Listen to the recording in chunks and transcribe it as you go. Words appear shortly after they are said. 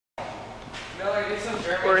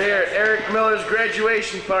We're here at Eric Miller's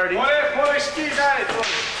graduation party.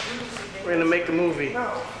 We're gonna make a movie.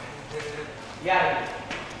 Yeah.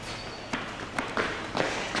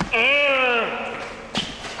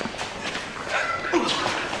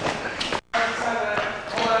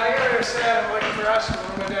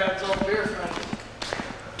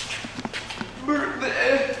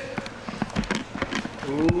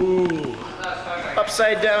 Ooh.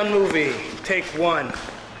 Upside down movie. Take one.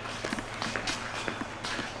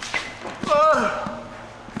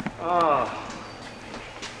 Oh.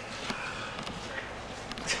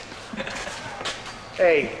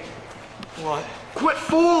 Hey. What? Quit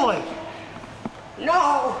fooling!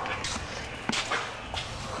 No!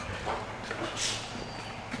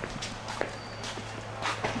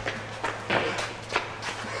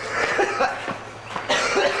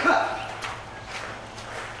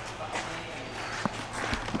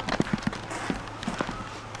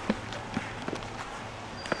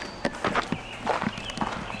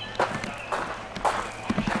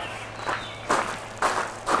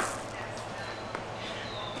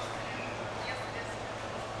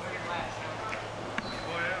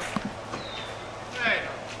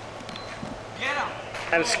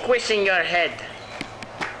 I'm squishing your head.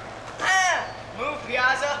 Ah! Move,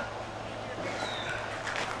 Piazza!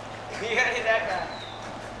 You gotta hit that guy.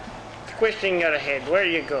 Squishing your head. Where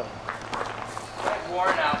you go? Worn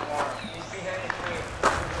out more. He's behind the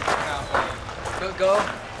tree.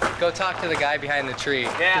 Go talk to the guy behind the tree.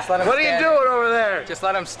 Yeah. Just let him What are you doing over there? Just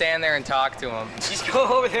let him stand there and talk to him. Just go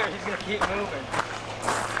over there. He's gonna keep moving.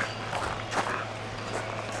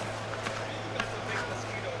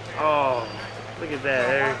 Oh, look at that,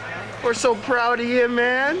 Eric. We're so proud of you,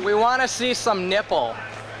 man. We want to see some nipple.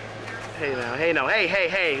 Hey now, hey now,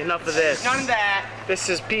 hey, enough of this. None of that. This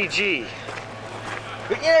is PG.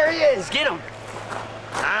 There he is. Get him.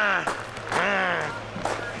 Ah.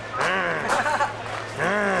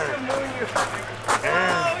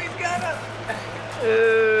 Oh, he's got him.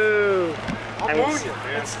 Ooh.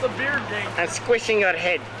 It's the beard thing. I'm squishing your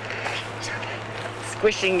head.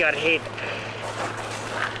 Squishing your head.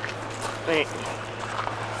 Wait.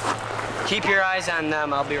 Keep your eyes on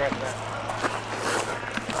them. I'll be right back.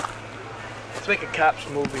 Let's make a cops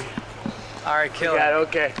movie. All right, kill Yeah, it.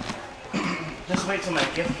 okay. Just wait till my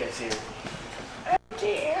gift gets here.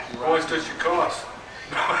 How much does it cost?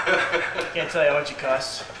 Can't tell you how much it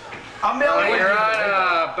costs. A million. You're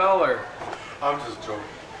on Beller. I'm just joking.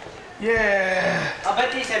 Yeah. I'll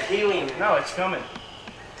bet these have helium. No, it's coming.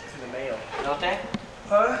 It's in the mail. Don't they?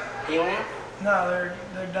 Huh? Helium? No, they're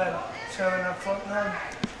dead. So they're not floating around.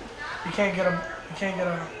 You can't get a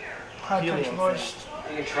high pitched Helium voice.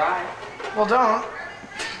 You can try. Well, don't.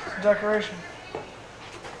 It's a decoration.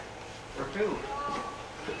 Or two.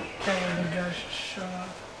 Can't even the guys show up.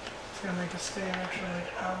 It's gonna make us stay an extra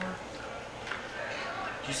like hour.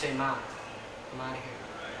 Did you say mom? I'm out of here.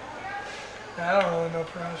 I don't really know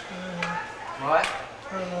Paraska anymore. What?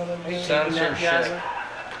 I don't know that name. Censorship.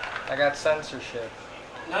 I got censorship.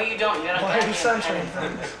 No, you don't. You gotta Why are you censoring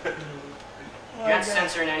things? You're not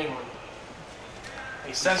censoring anyone.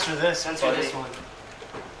 Hey, censor this. Censor buddy. this one.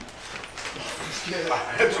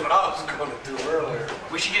 That's what I was going to do earlier.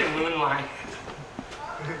 We should get a moon line.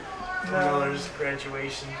 Miller's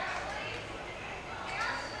graduation.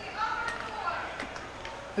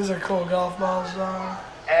 These are cool golf balls, though.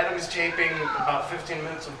 Adam's taping about 15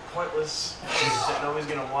 minutes of pointless that nobody's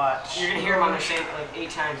gonna watch. You're gonna hear him on the shape like 8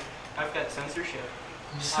 times. I've got censorship.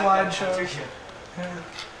 Slideshow. Censorship. Yeah.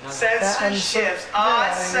 Censorship's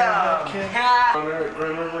Yeah, awesome.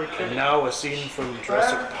 kid. And now a scene from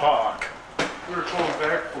Jurassic Park. We were coming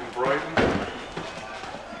back from Brighton.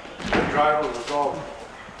 The driver was all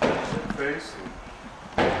face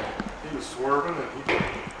and he was swerving and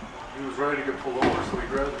he was ready to get pulled over, so he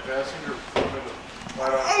grabbed the passenger and put him in the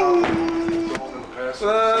right on top of him and threw him in the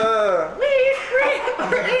passenger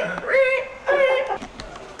seat.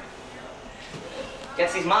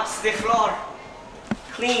 Gets these mops to the floor.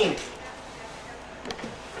 Clean.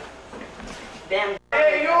 Damn.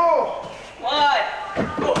 Hey, yo! What?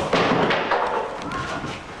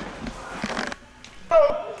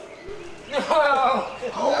 No!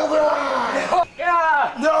 Hold on!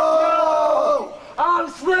 Yeah! No! I'm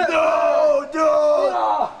slipping! No!